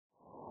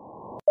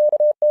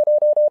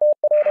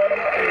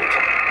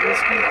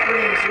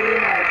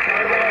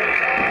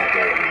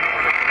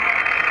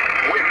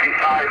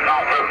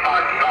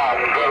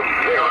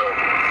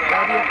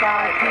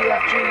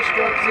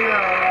Quebec 0,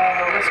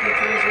 Whiskey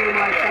 3 Zulu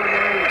Mike 48,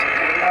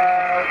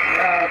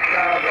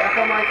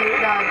 Echo Mike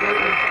 89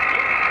 Dayton.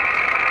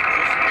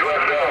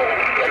 USO,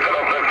 Echo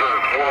Victor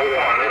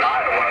 41 in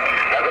Iowa,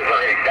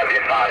 73,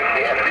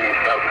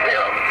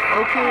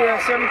 Okay,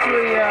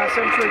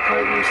 73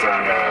 Clayton, you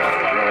sound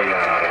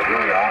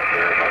really off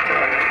there, but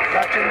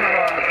got you in the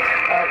log.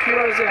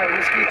 QRZ,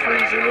 Whiskey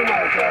 3 Zulu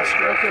Mike,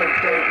 Stroke 8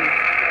 Dayton.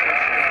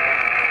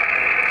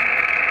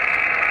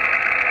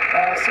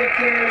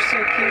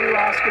 CQ,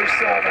 Oscar 7,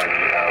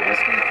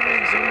 Whiskey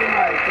 3 Zulu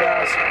Mike,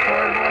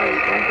 Corp 8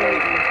 in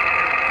Dayton.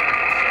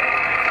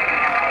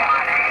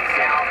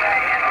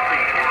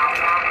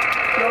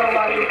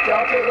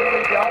 Delta,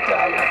 Italy Delta,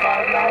 you're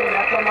 5-9,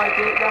 Echo Mike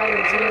 8-9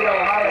 in Xenia,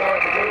 Ohio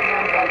at the Dayton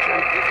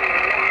Hamvention.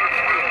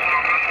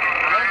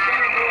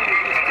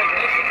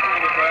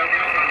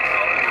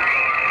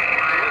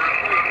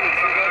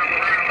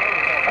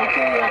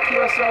 Okay,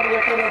 QSL to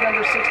Echo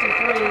November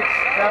 63.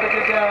 Have a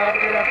good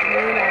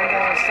afternoon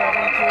and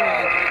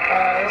 7-3.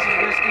 This is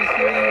Whiskey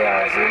 3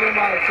 Zulu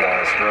Mike,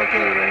 Stroke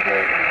 8 in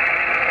Dayton.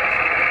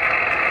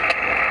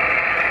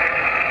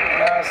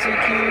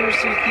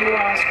 CQ,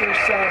 Oscar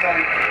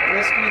 7,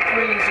 Whiskey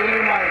 3,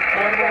 Zulu Mike,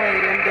 Portable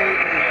 8 in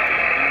Dayton.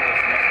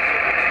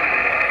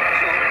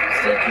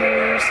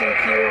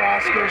 CQ,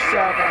 Oscar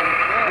 7,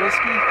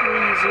 Whiskey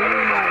 3,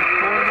 Zulu Mike,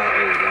 Portable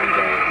 8 in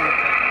Dayton.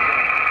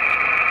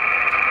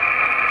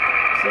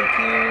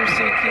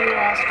 CQ,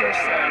 Oscar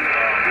 7,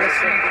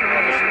 Whiskey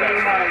 3, Zulu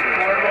Mike,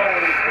 Portable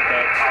 8.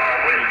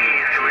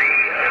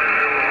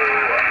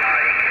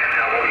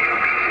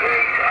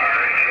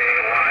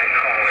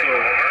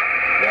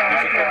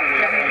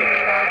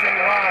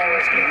 WB8RJY,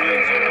 Whiskey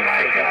 3 Zulu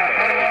Mike,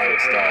 Portable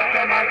 8, still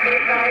Echo Mike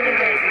 89 in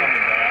Dayton.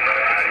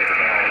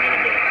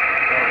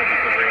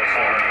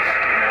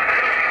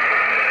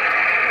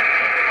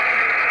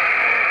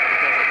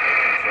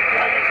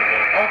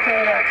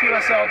 Okay,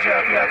 QSL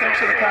Jeff, thanks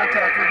for the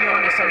contact. We're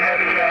dealing with some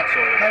heavy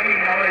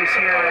noise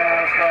here,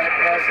 but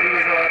as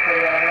usual at the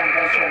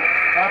Hamvention.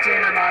 Lots of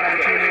intermod on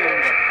 2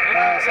 meters.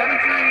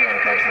 7-3, and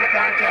thanks for the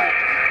contact.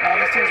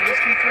 This is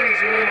Whiskey 3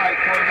 Zulu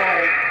Mike, Portable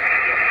 8.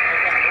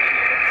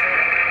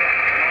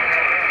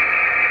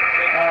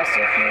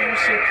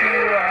 CQ,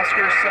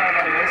 Oscar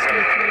 7,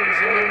 Whiskey 3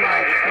 Zulu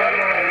Mike,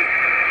 Portable 8.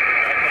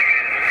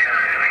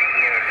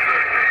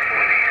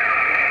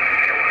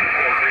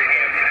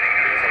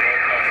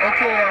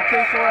 Okay,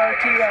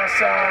 K4RTS,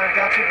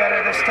 got you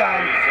better this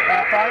time.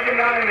 5-9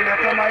 and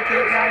Echo Mike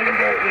 8-9 in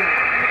Dayton.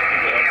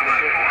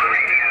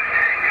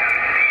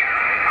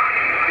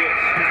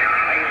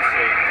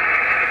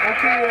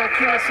 Okay,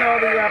 QSL,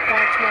 the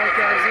Fox Mike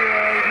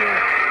 08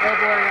 here. Oh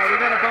boy, we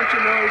got a bunch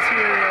of noise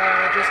here,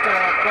 just a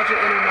bunch of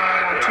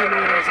intermod on 2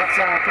 meters. It's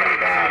pretty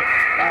bad.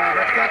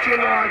 But got you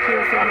along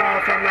here from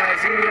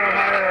Xenia,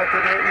 Ohio at the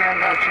Dayton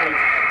Hamvention.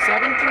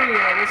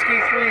 7-3, Whiskey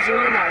 3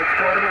 Zulu Mike,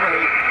 Portable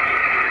 8.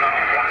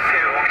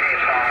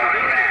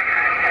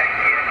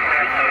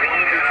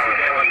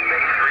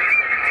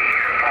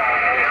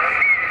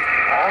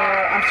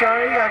 I'm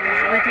sorry,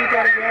 repeat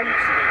that again.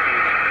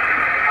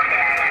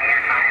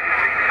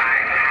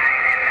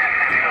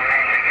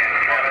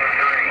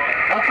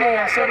 Okay,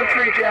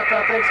 7-3, Jeff,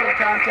 thanks for the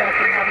contact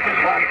and have a good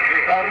one.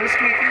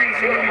 Whiskey 3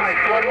 Zulu Mike,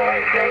 Portable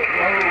 8 Dayton.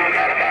 Whoa, we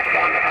got it back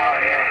down the power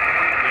here.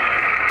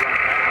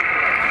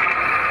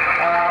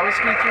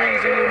 Whiskey 3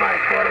 Zulu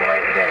Mike, Portable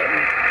 8 in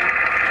Dayton.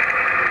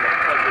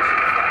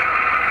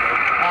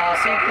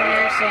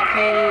 CQ,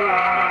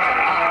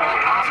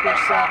 Oscar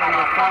 7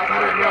 with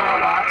 500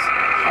 milliwatts.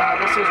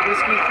 This is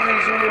Whiskey 3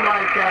 Zulu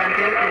Mike in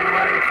Dayton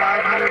running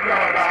 500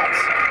 milliwatts.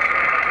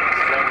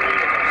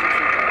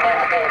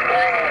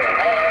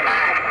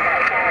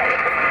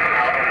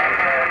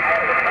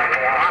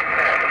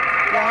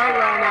 Yeah, hi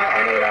Ron,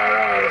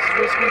 N8RO is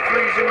Whiskey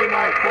 3 Zulu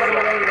Mike,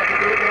 Portable 8 at the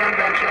Dayton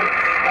Hamvention.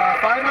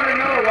 500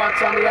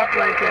 milliwatts on the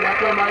uplink and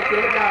Echo Mike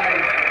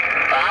 8-9.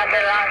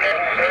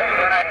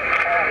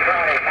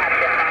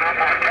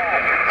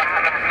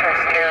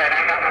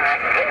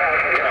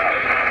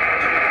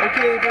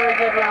 Okay, very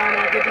good, Ron.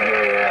 Good to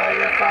hear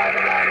you're 5-9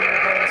 here.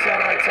 The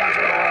satellite sounds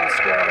a little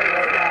squirrely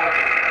right now,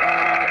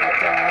 but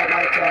it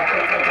might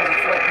hopefully it doesn't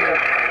flip here.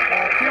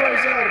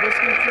 QRZ,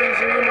 Whiskey 3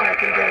 Zulu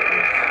Mike in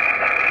Dayton.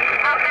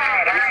 Okay,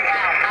 very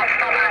good. Thanks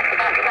so much.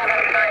 That's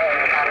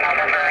 7-3 on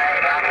November 8,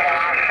 Romeo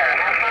Oscar.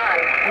 Have fun.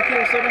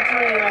 Okay,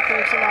 7-3.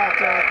 Thanks a lot.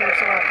 Thanks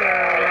a lot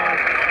there, Ron.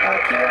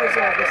 QRZ,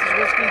 this is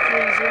Whiskey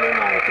 3 Zulu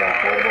Mike,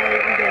 Portable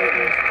 8 in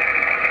Dayton.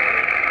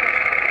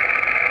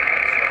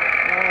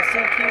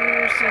 CQ,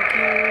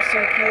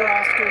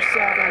 Oscar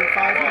 7,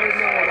 500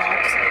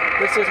 milliwatts.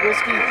 This is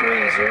Whiskey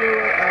 3 Zulu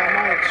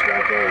Mike,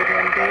 Stroke 8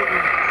 in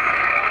Dayton.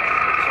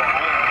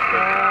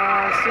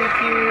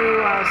 CQ,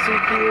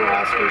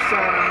 Oscar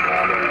 7,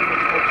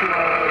 the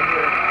QRO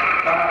here.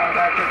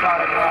 Back to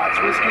 5 watts.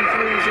 Whiskey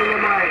 3 Zulu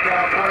Mike,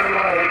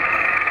 Portable 8.